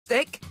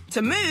stick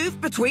to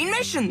move between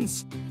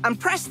missions. And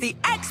press the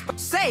X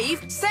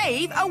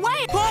save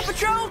away. Paw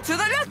Patrol to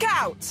the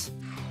lookout!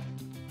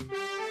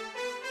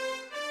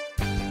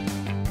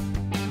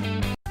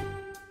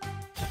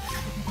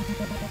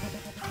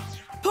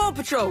 Paw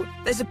Patrol,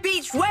 there's a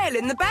beached whale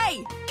in the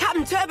bay.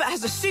 Captain Turbot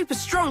has a super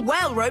strong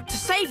whale rope to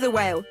save the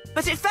whale,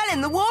 but it fell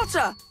in the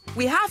water.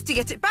 We have to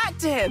get it back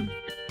to him.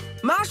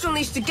 Marshall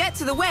needs to get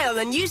to the whale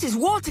and use his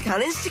water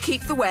cannons to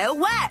keep the whale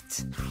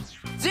wet.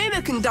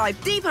 Zuma can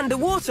dive deep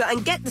underwater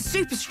and get the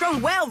super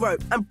strong whale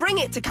rope and bring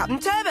it to Captain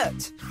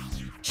Turbot.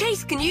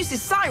 Chase can use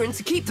his siren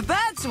to keep the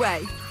birds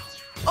away.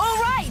 All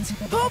right,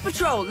 Paw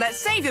Patrol, let's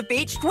save a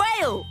beached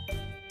whale.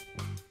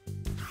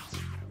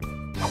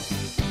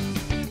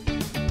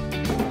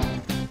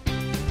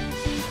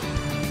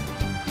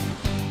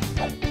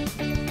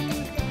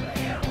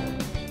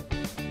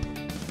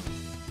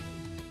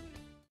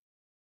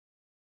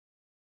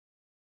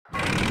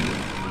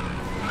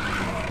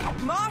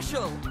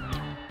 Marshall!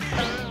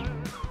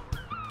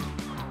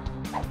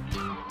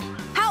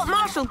 Help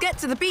Marshall get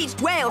to the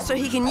beached whale so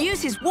he can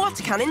use his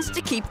water cannons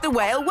to keep the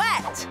whale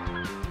wet.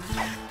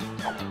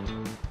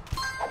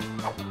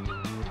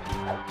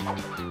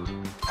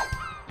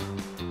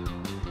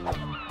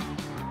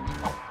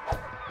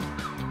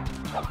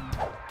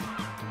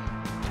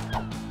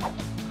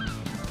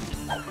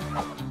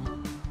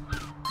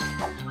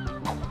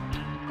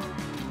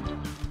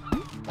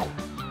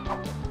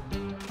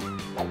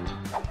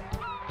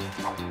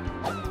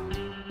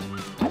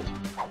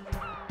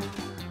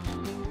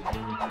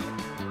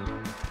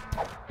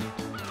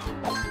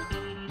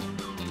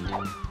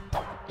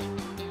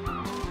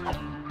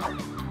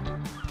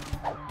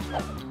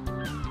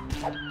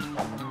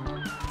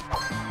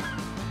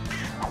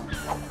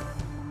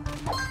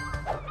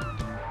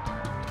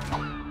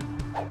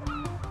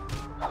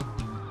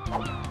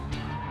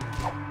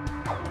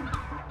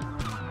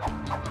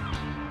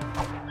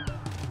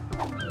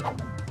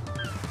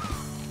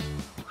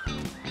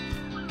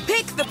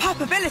 Pick the pup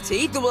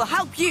ability that will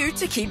help you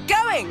to keep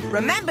going.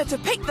 Remember to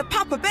pick the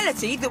pup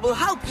ability that will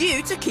help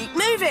you to keep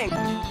moving.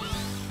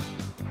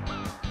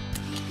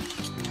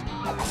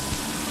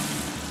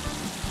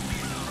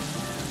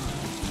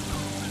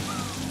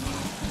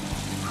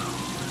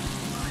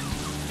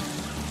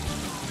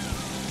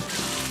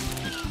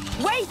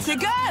 Way to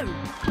go!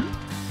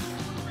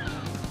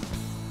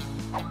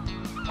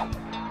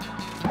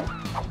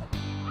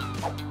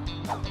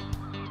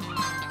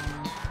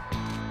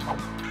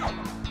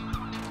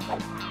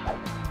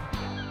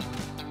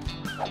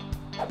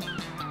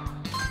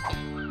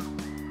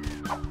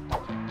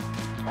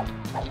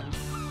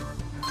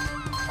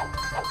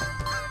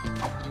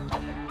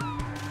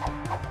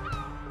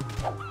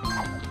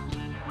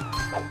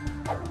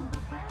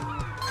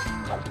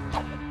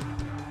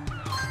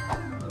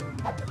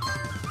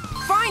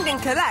 Find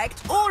and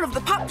collect all of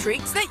the pup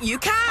treats that you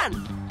can.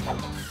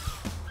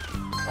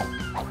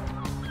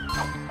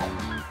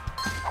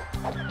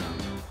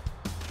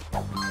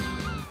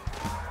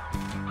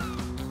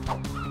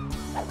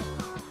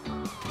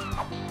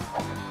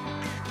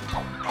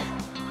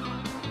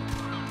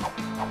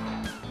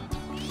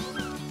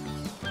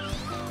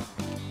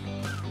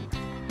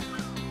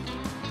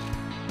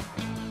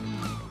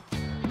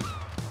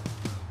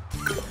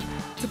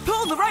 To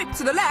pull the rope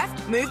to the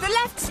left, move the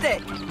left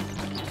stick.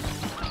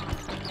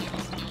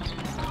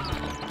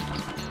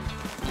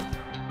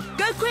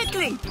 Go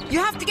quickly! You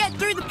have to get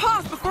through the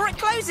path before it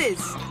closes.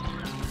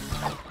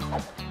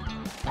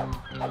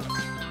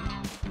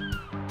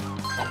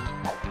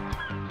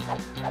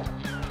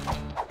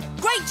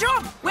 Great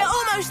job! We're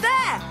almost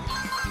there!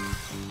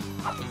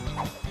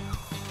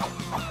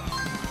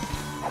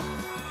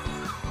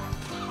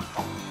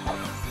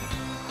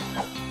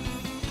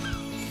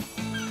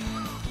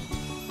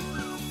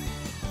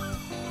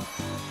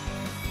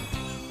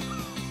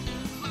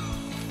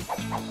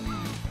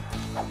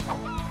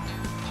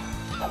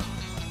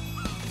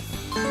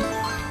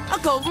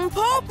 A golden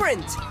paw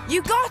print!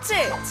 You got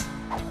it!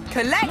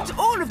 Collect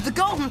all of the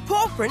golden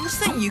paw prints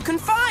that you can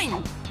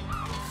find.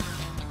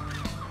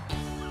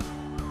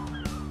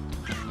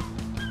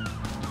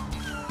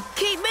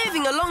 Keep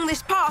moving along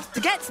this path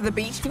to get to the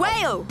beached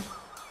whale.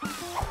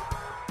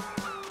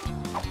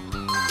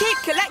 Keep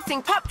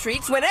collecting pup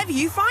treats whenever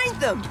you find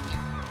them.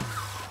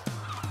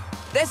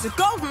 There's a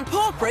golden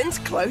paw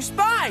print close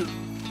by.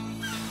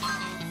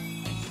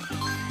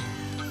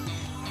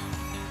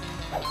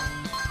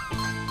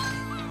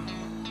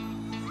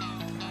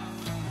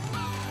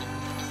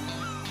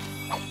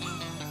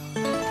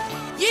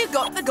 You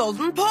got the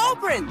golden paw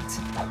print.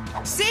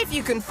 See if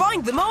you can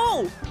find them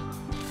all.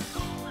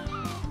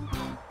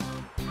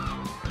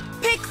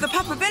 Pick the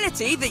pup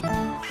ability that...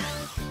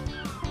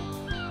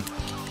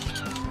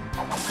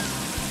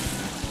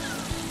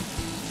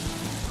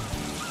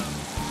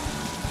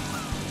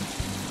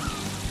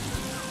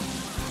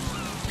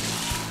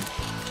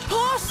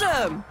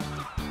 Awesome!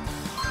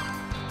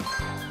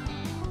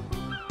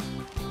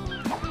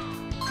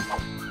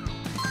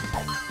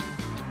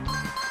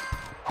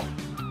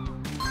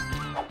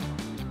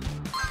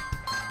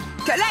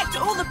 Collect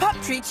all the pup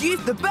treats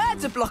the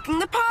birds are blocking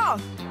the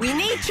path. We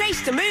need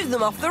Chase to move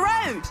them off the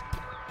road.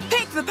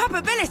 Pick the pup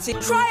ability.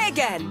 Try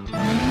again.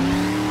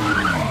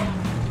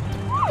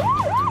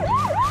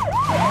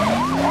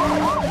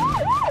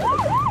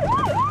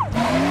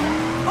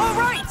 All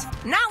right,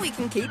 now we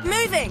can keep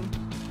moving.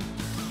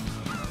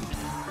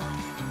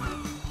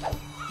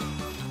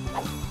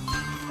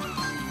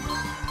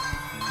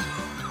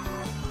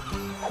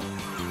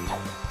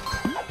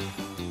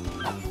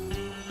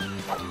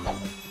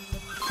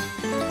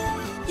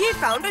 You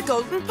found a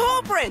golden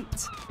paw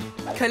print.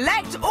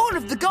 Collect all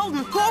of the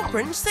golden paw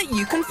prints that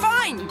you can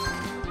find.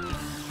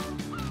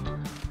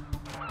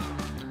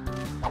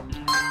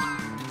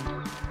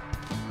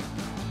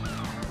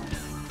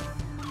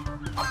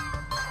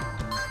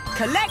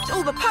 Collect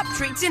all the pup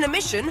treats in a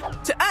mission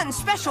to earn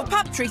special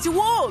pup treat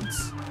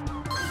awards.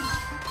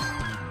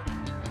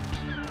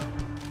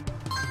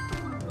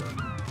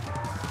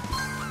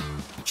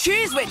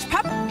 Choose which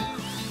pup...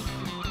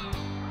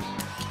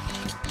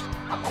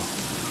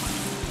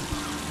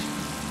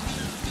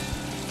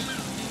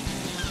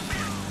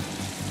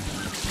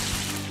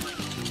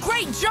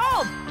 Great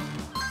job!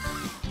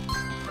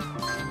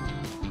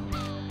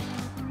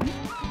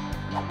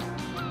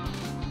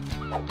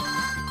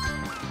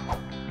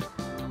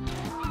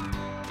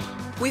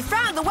 We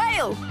found the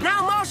whale!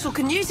 Now Marshall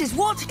can use his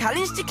water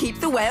cannons to keep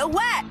the whale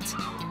wet.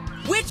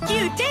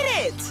 You did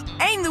it!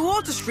 Aim the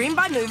water stream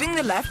by moving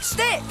the left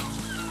stick.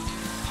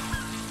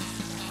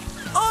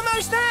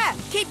 Almost there!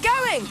 Keep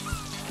going!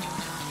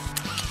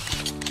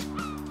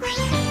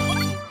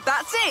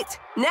 That's it!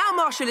 Now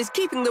Marshall is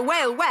keeping the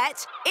whale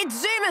wet.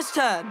 It's Zuma's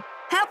turn.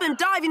 Help him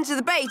dive into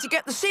the bay to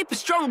get the super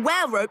strong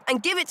whale rope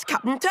and give it to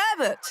Captain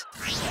Turbot.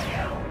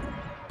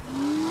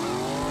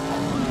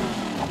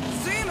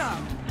 Zuma!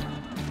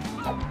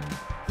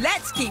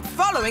 Let's keep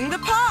following the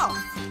path.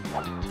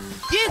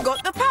 You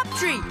got the pup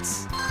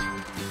treats.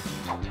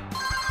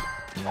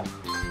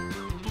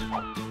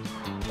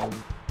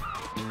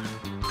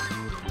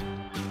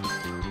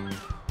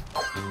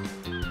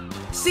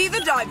 See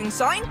the diving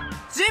sign?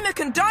 Zuma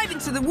can dive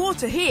into the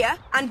water here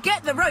and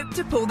get the rope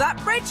to pull that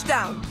bridge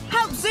down.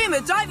 Help Zuma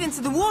dive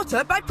into the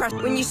water by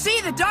pressing when you see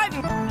the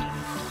diving...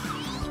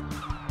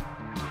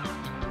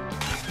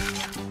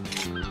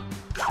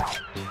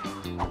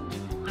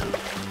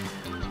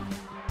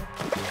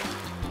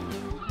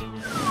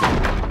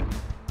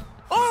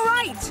 All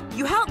right,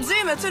 you helped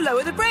Zuma to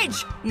lower the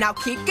bridge. Now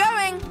keep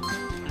going.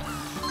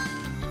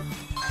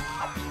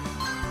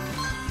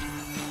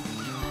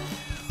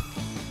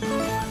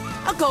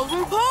 A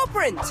golden paw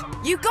print!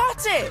 You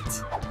got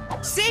it!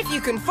 See if you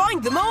can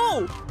find them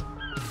all!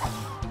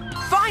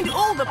 Find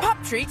all the pup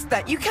treats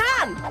that you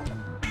can!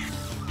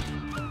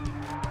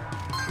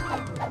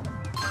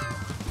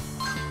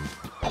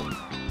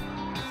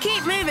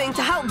 Keep moving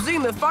to help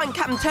Zuma find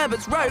Captain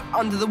Turbot's rope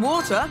under the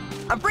water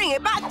and bring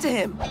it back to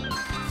him.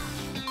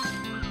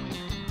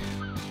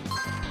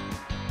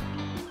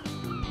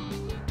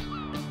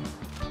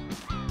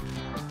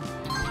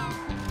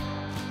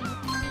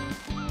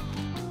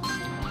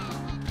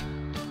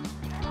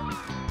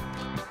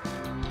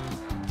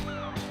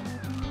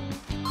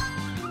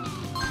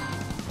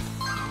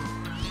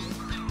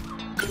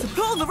 To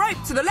pull the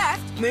rope to the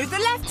left, move the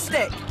left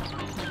stick.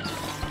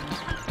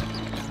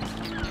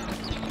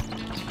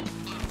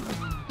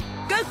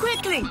 Go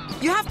quickly!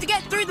 You have to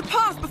get through the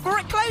path before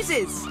it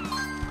closes.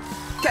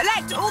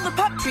 Collect all the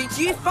pup treats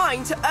you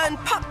find to earn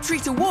pup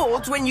treat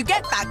awards when you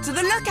get back to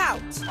the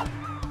lookout.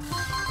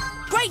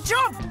 Great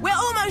job! We're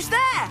almost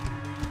there!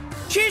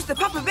 Choose the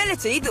pup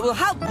ability that will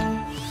help...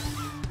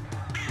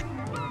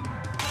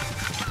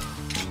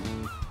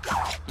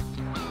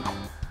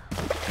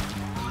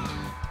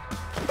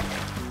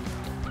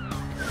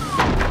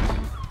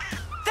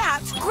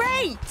 That's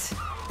great!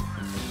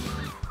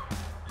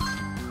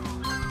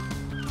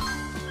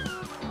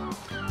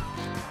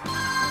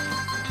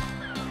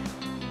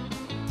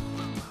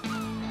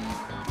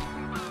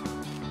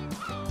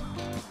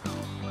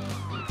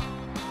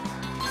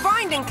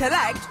 Find and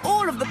collect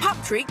all of the pup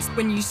treats.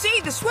 When you see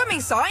the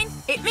swimming sign,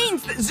 it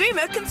means that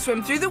Zuma can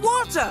swim through the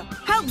water.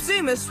 Help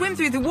Zuma swim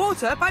through the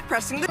water by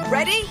pressing the...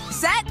 Ready,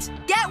 set,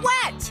 get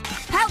wet!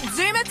 Help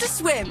Zuma to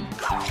swim.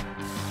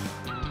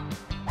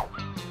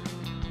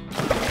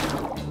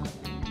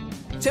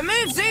 To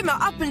move Zuma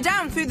up and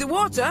down through the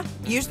water,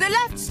 use the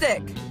left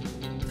stick.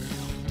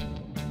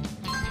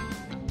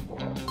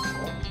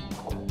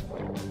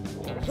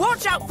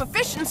 Watch out for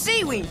fish and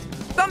seaweed.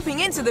 Bumping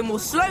into them will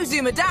slow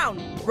Zuma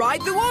down.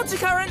 Ride the water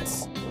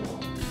currents.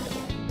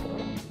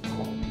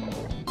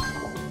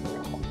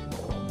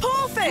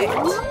 Perfect!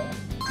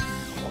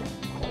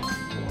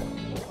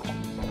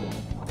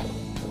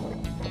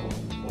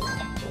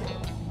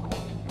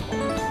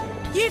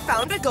 You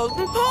found a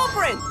golden paw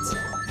print.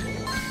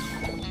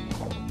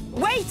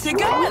 Way to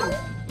go!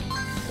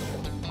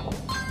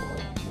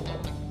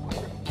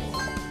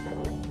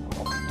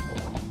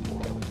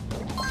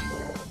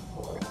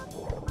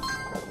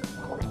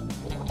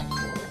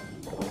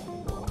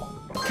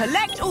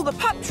 Collect all the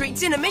pup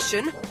treats in a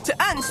mission to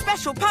earn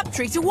special pup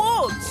treat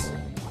awards.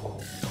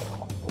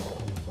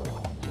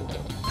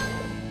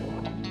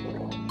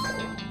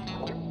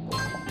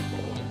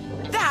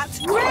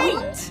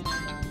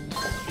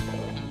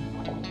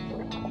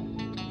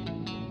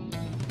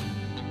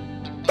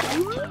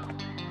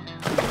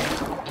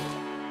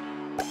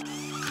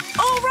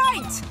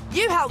 Great!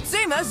 You helped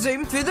Zuma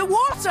zoom through the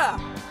water.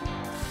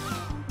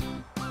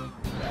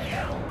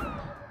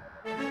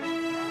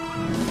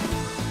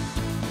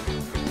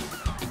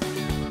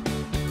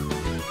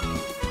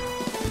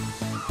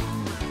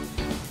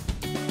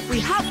 We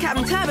helped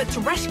Captain Turbot to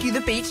rescue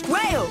the beached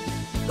whale.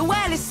 The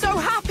whale is so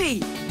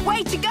happy.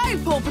 Way to go,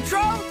 Paw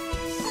Patrol!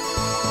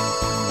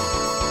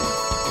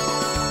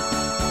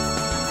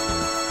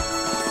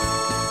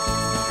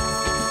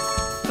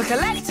 For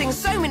collecting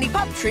so many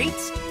pup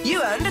treats,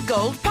 you earned a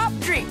gold pup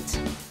treat.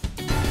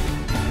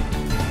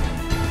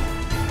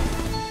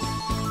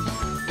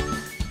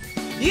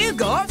 You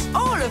got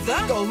all of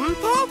the golden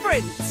paw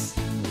prints.